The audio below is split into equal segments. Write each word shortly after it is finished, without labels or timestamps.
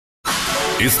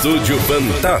Estúdio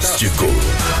Fantástico.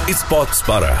 Spots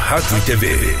para rádio e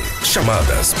TV.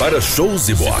 Chamadas para shows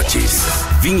e boates.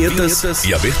 Vinhetas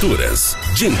e aberturas.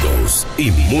 Jingles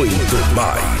e muito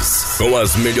mais. Com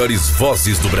as melhores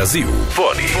vozes do Brasil.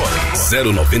 Fone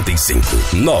 095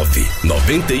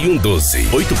 99112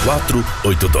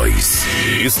 8482.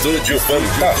 Estúdio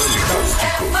Fantástico.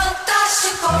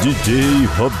 DJ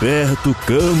Roberto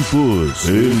Campos.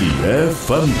 Ele é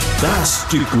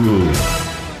fantástico.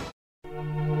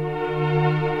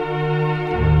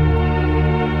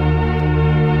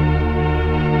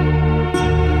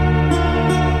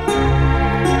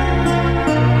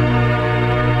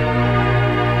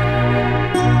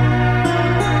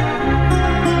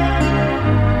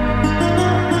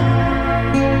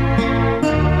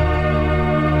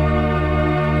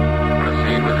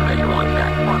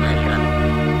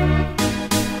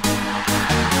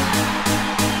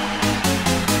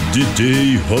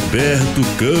 DJ Roberto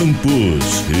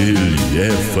Campos, ele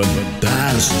é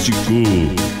fantástico.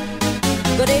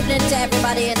 Good evening to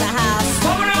everybody in the house.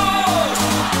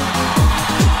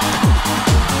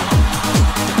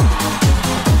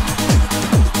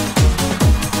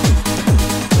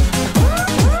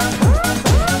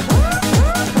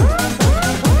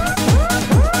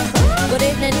 Good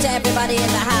evening to everybody in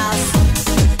the house.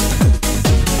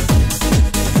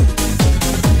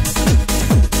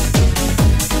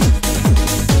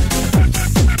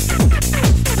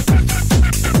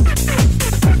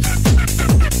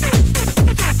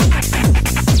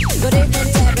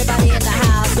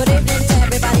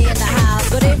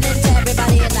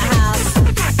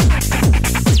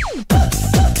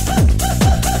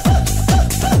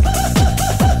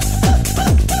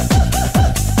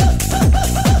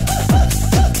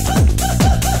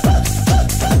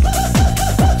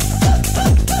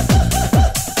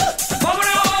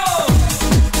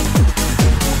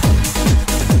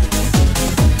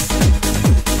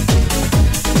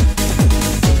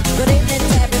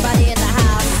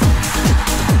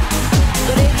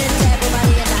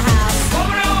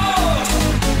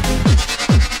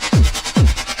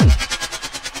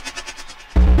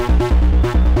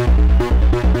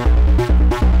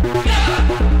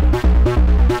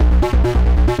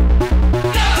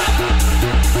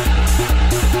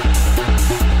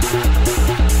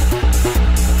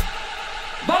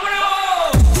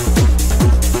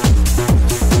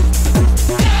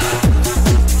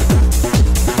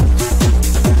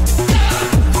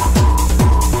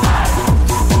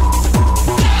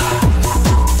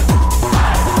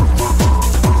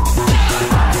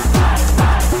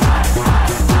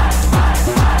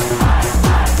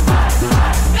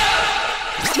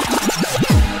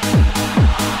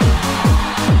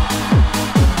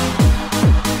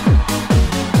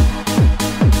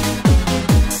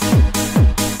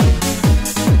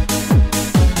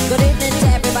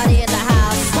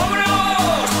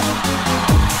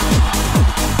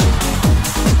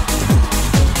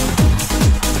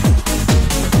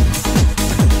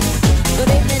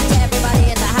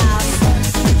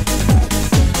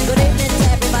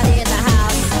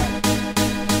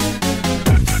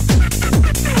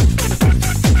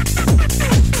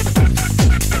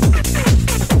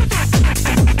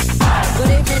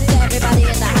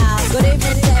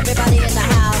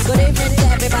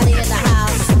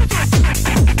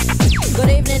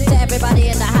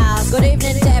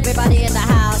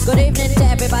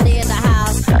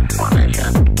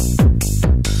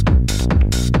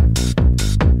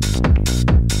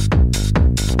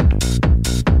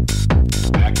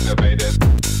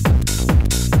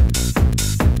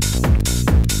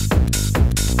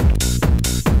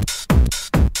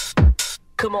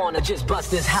 Come on, I just bust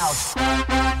this house.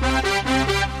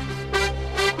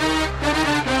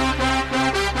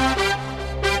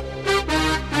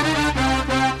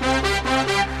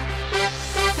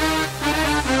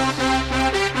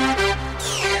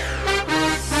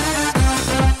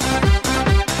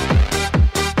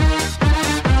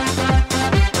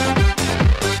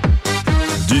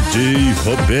 DJ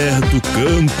Roberto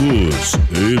Campos,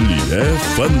 ele é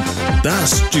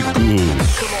fantástico.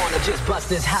 Come on, I just bust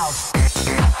this house.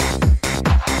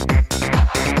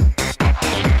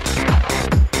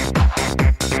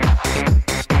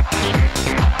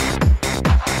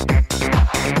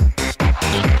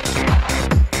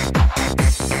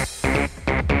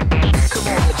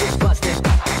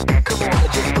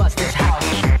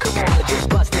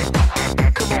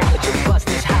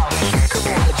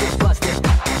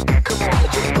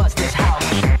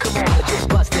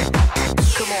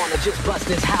 Just bust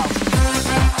this house.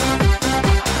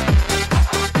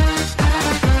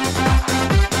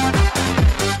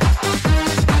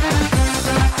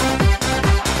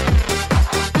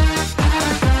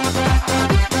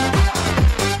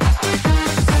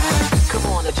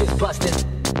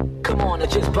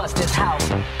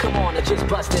 Come on and just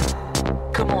bust it.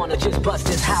 Come on and just bust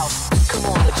this house. Come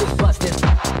on and just bust it.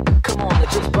 Come on and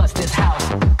just bust this house.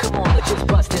 Come on and just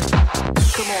bust it.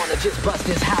 Come on and just bust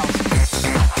this house.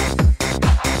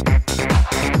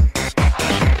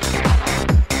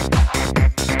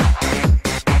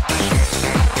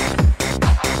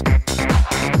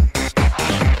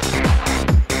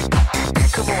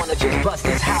 Bust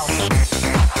this house.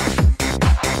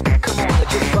 Come on,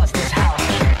 let's just bust this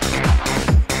house.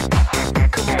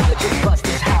 Come on, let's just bust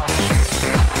this house.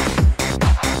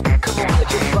 Come on,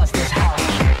 let's just bust this house.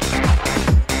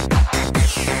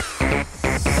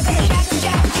 We're gonna jack and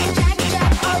jack and jack and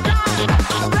jack. Alright,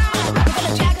 alright. We're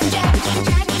gonna jack and jack and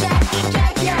jack and jack and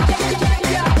jack, yeah, jack and jack,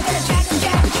 yeah.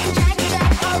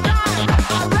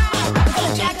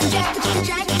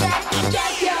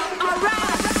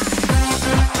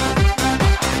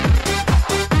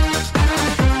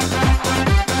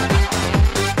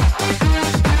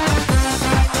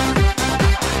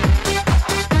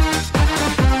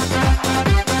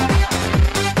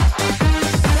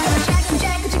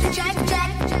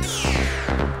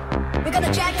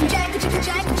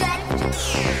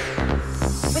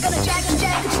 We're gonna jack and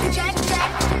jack and jack and jack.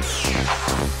 Alright,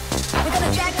 alright. We're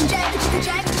gonna jack and jack and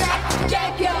jack and jack and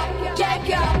jack,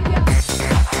 yeah, alright.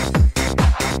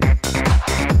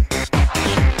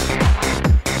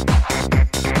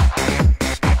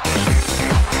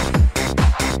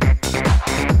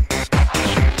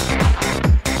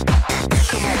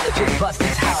 Just bust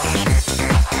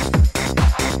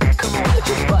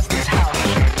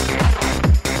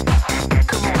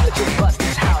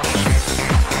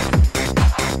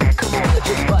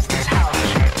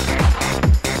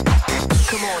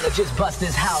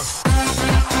this house.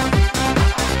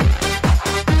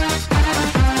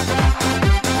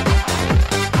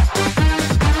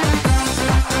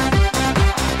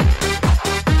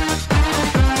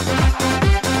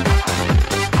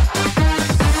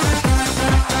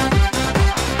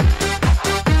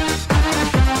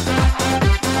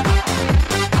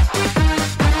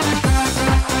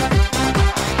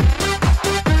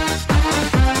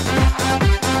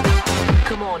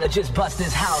 Come on, just bust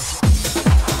this house.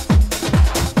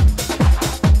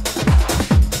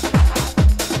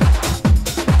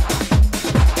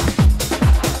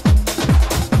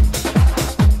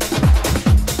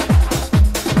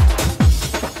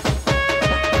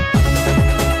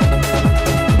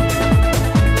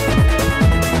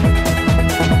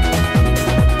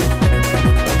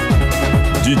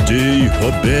 DJ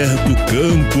Roberto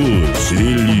Campos,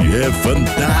 ele é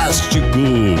fantástico.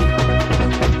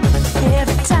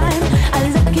 Every time I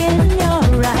look in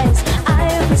your eyes, I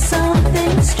feel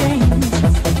something strange.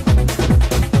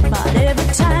 But every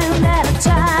time that I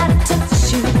try to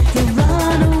touch you, you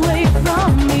run away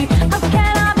from me. How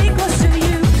can I be close to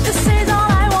you? This is all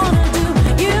I wanna do.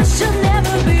 You should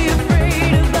never be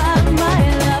afraid about my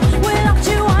love. Without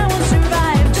you I won't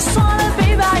survive. Just wanna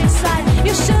be by your side.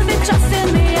 You should be trusting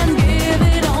me and give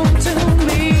it on to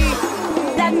me.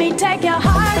 Let me take your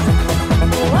heart.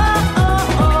 Whoa, oh.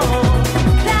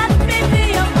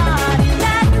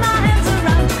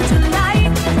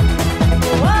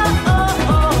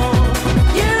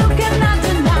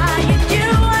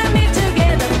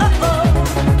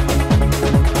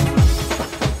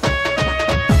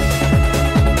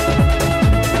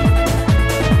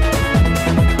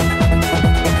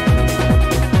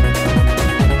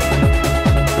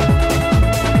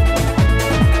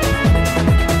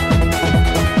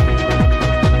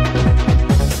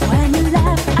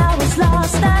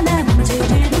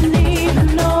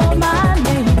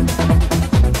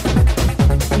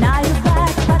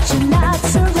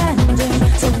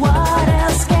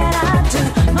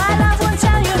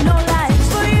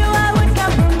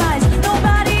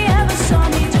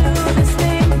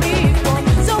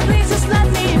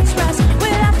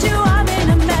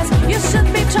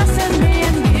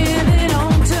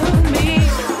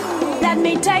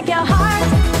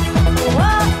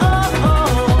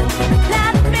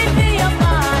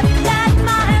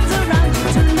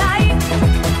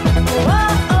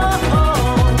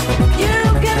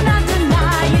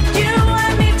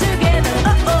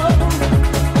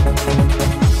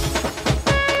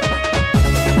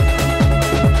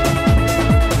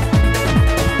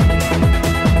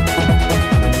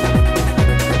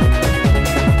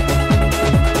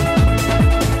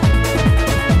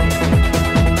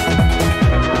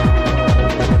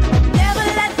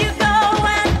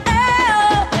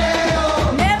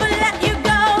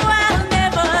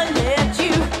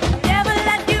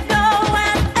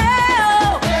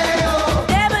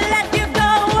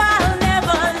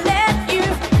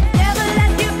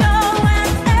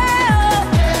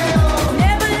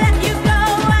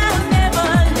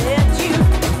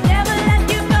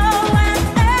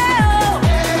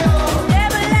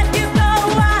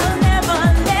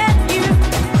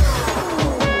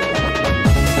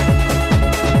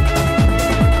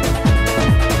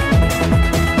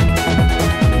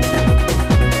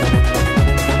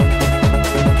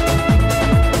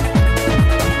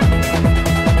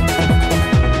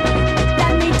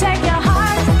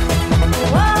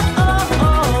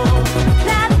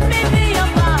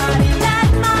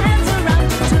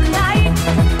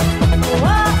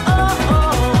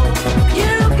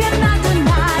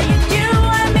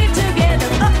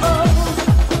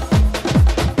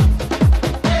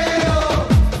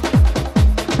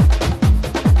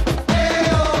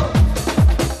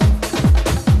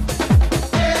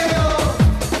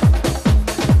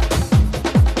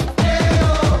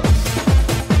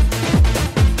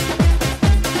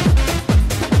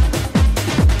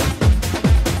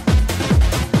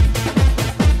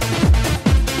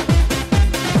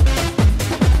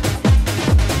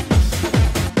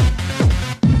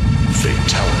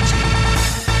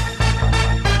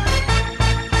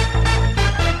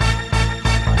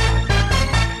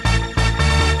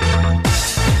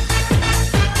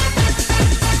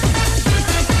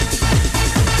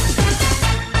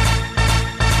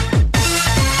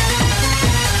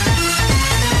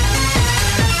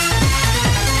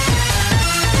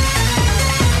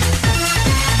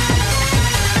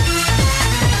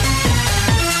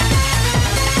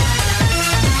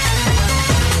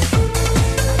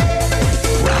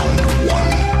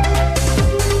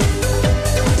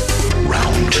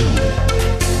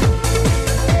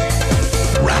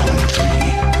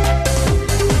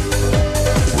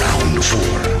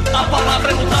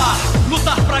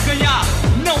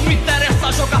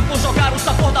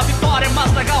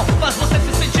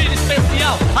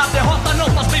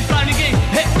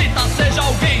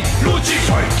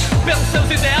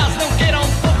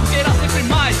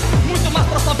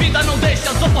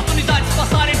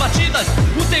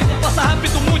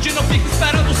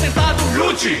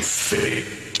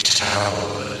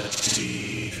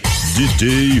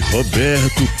 DJ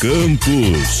Roberto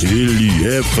Campos, ele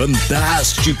é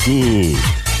fantástico.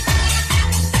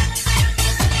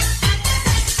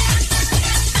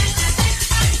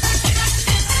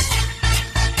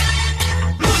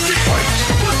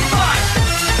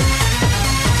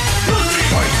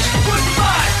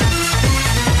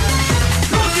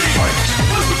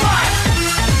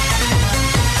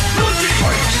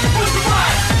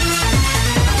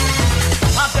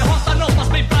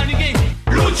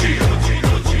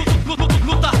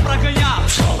 Lutar pra ganhar.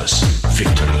 Flawless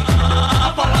victory.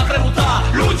 A palavra é lutar.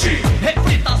 Lute.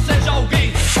 Reflita, seja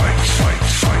alguém. Fight, fight,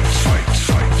 fight, fight,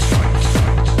 fight, fight,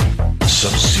 fight.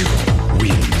 Sub-Zero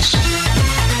wins.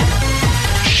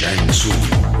 Shang Tsung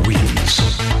wins.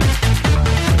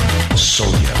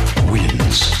 Sonya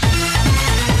wins.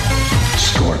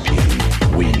 Scorpion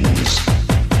wins.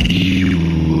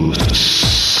 You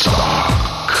suck.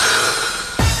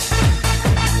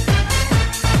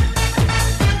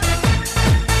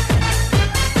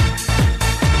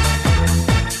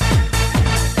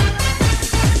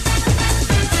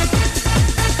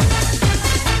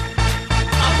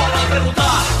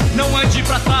 Não ande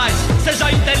pra trás,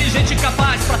 seja inteligente e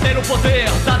capaz pra ter o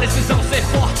poder da decisão, ser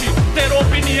forte, ter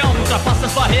opinião. Ultrapasse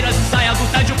as barreiras e saia do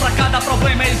tédio. Pra cada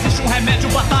problema existe um remédio,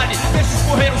 batalhe, deixe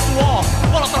escorrer o suor.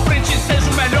 Bola pra frente, seja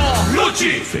o melhor.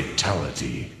 Lute!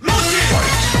 Fatality. Lute!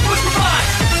 Fight! Muito mais!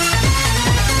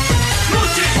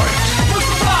 Lute! Fight!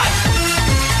 Muito mais!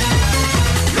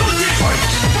 Lute! Fight!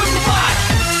 Muito mais!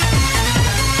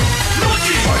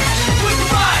 Lute! Fight! Muito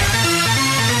mais!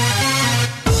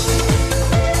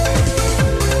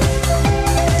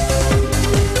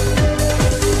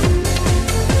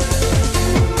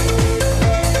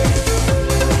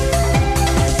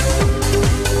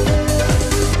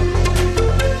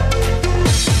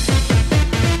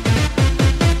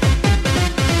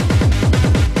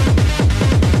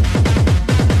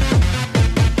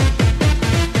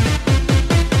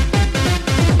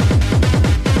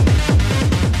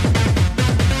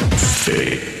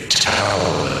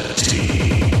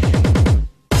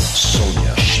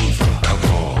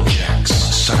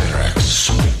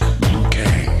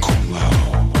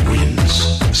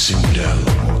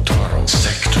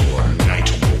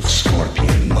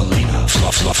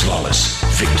 Flawless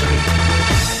victory.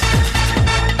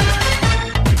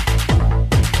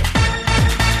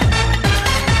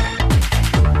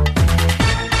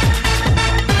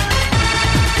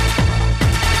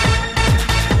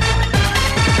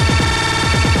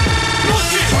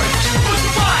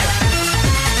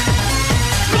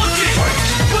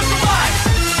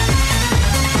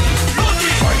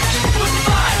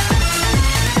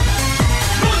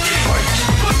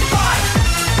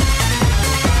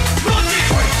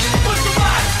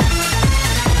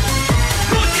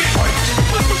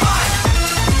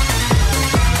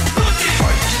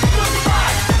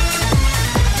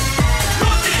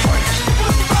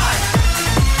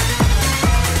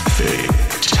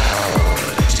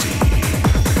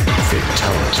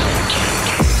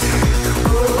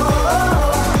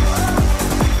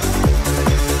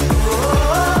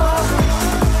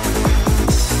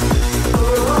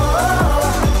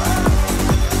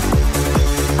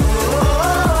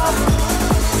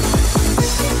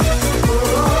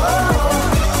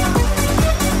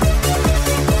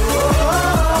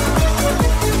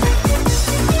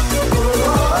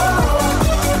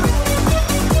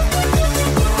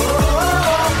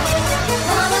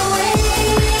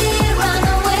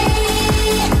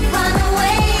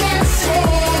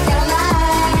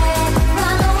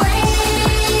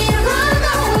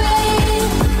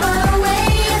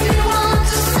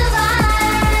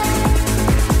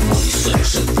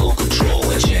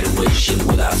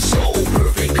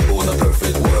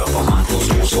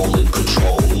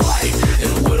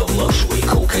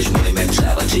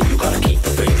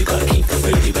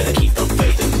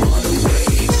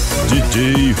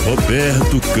 DJ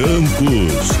Roberto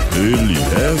Campos, ele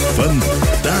é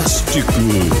fantástico.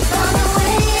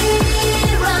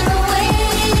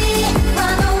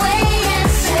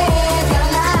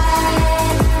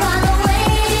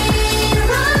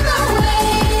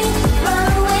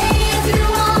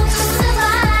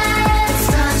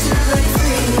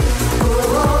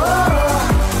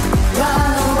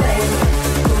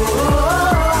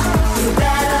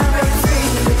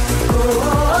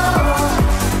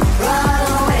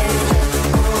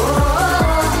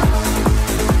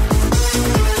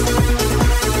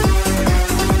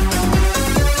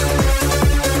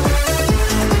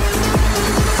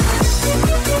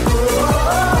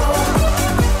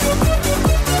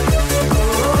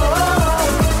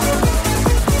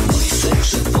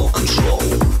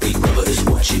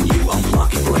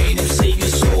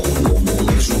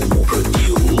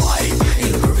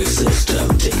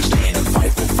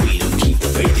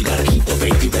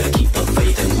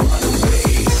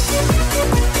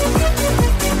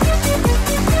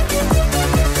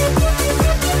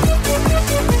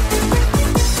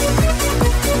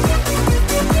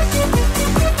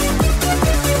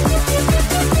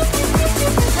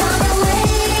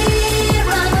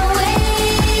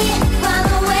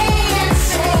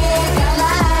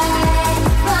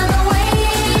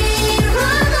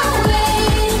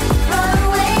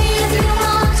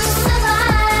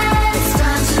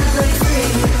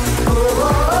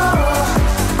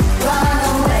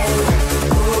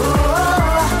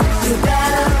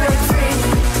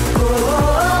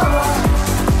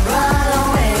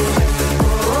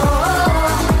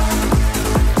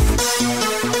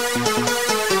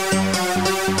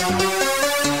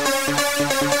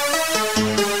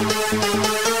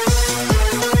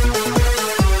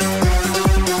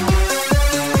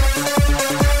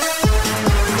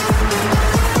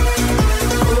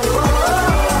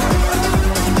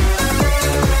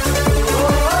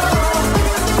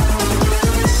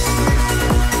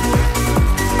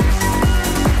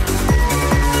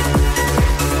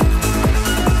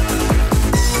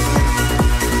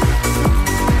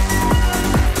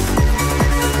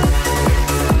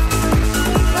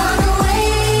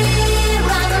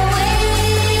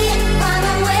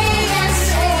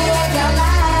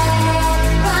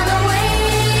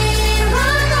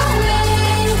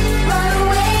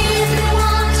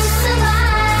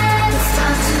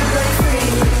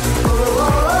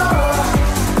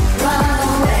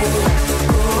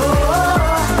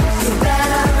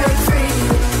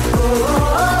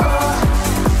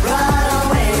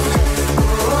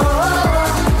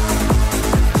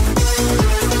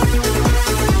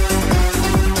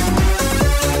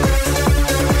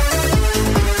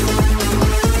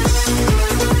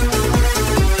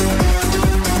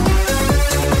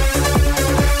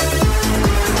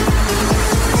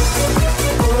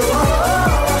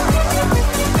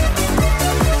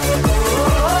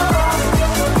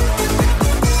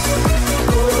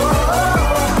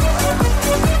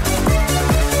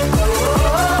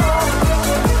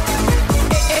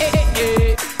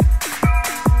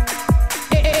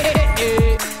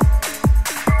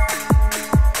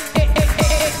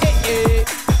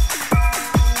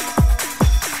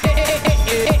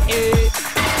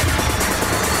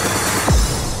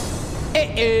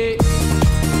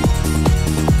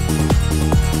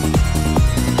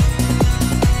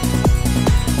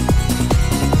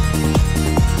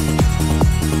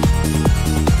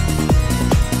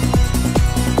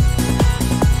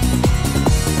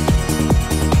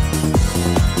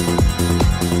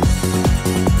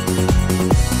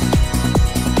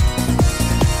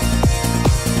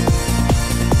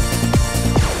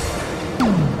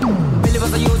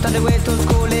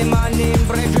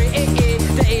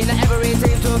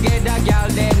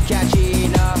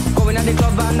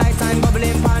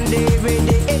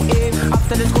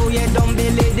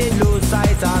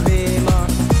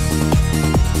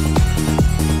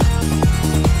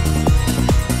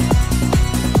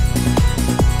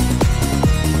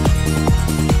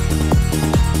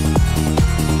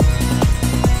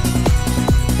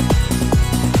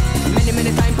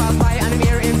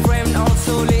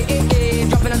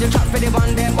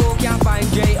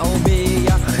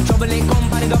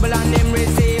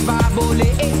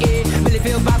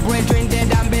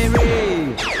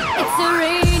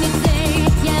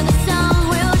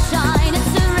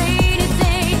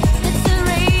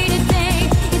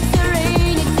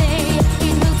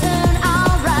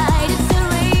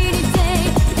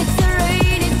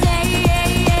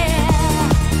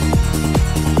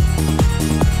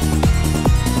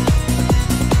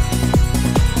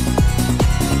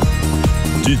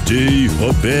 DJ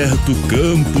Roberto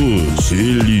Campos,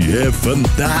 ele é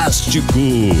fantástico.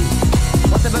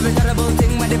 What's a very terrible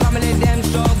thing when the family them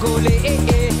struggle?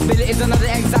 Billy is another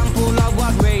example of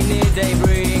what rainy day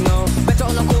bring. Better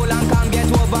on the cool and calm,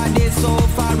 get over this so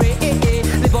far.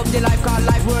 Live up the life, cause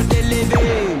life worth the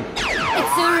living.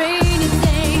 It's a rainy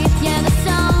day, yeah, the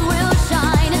sun will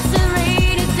shine. It's a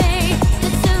rainy day,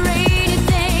 it's a rainy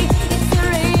day, it's a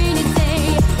rainy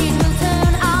day. It will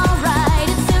turn alright.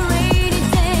 It's a rainy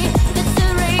day, it's a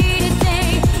rainy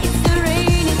day, it's a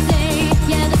rainy day.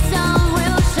 Yeah, the sun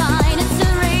will shine. It's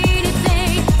a rainy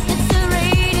day, it's a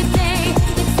rainy day,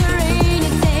 it's a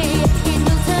rainy day. It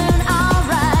will turn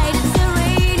alright. It's a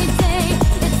rainy day,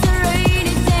 it's a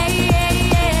rainy day,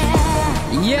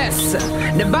 yeah. Yes,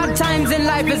 the bad times in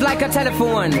life is like a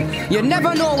telephone. You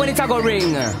never know when it's gonna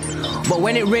ring. But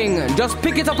when it ring, just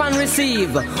pick it up and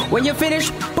receive. When you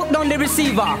finish, put down the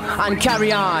receiver and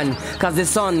carry on, cause the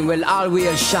sun will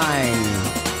always shine.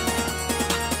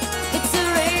 It's a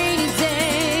rainy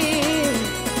day.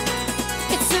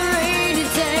 It's a rainy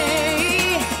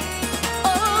day.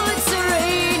 Oh, it's a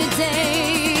rainy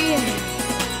day.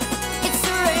 It's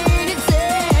a rainy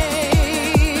day.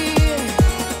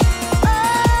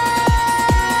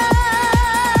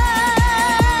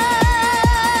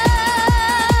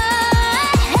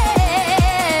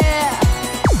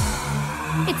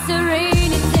 It's a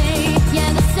rainy day.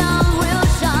 Yeah, the sun will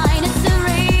shine. It's a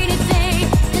rainy day.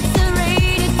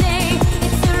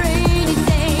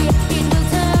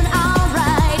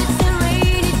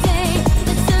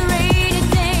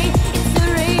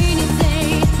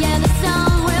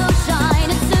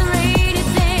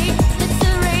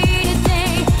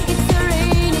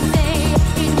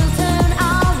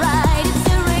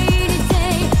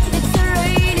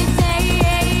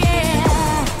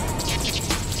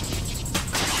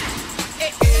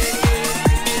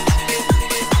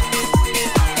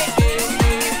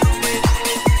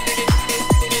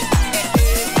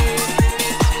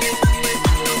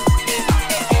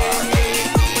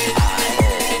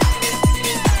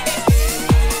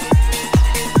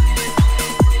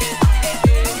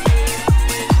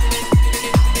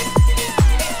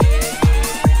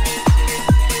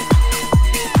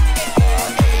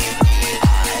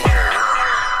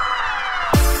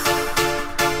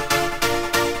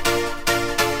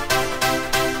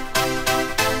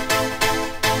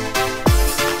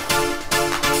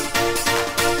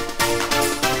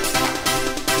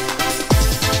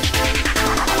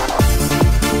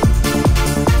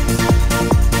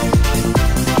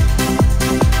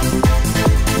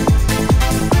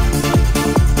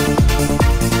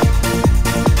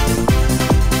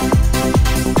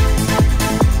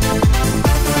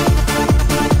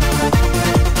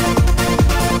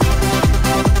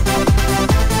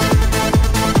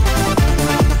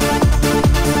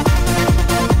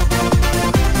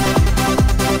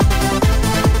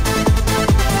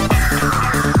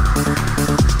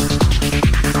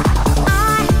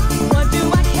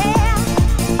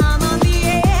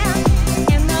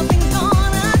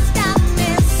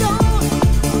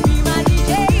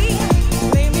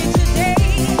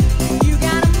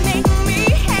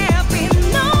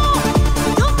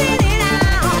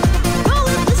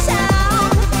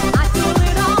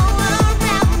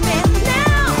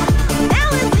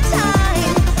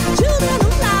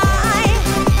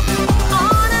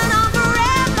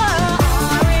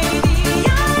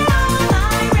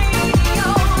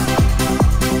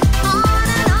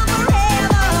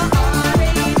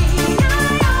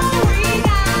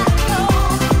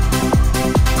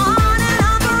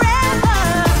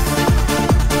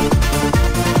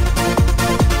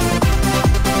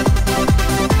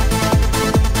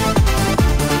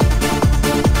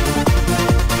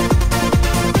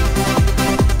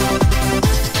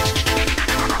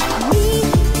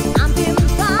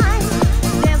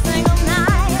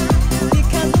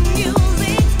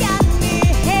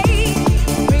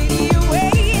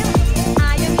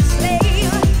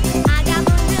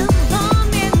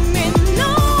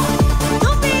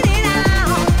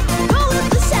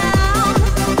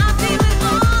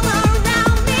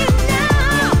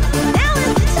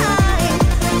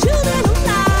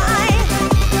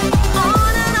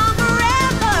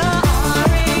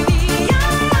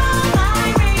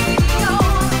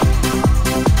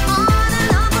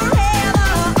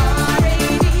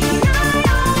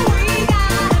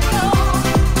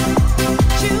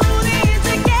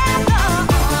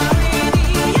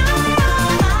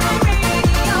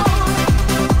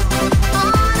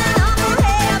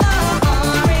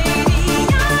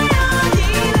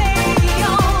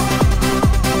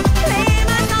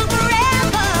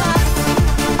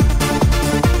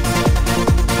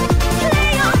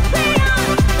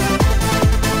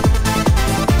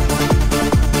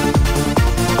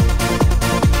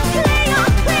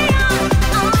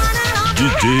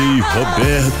 DJ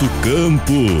Roberto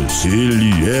Campos,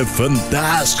 ele é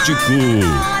fantástico.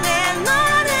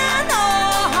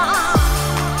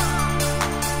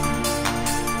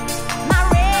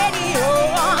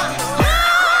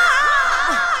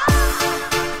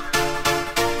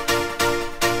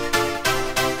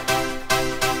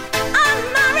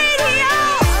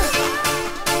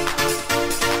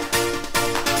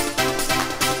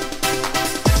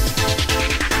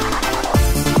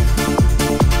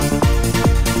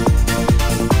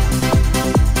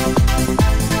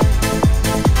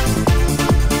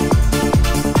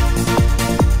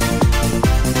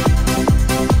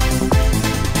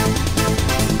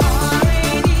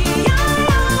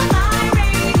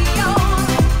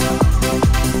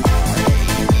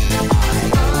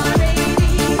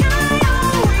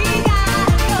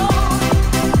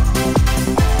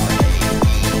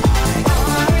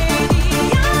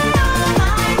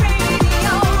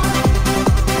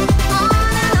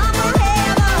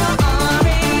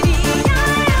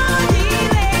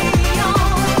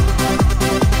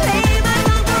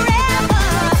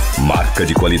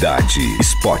 De qualidade,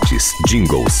 spots,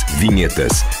 jingles,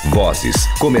 vinhetas, vozes,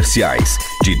 comerciais,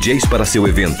 DJs para seu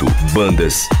evento,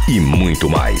 bandas e muito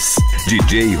mais.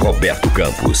 DJ Roberto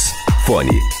Campos.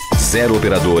 Fone 0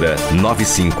 operadora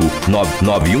 95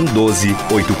 9112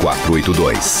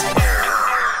 8482.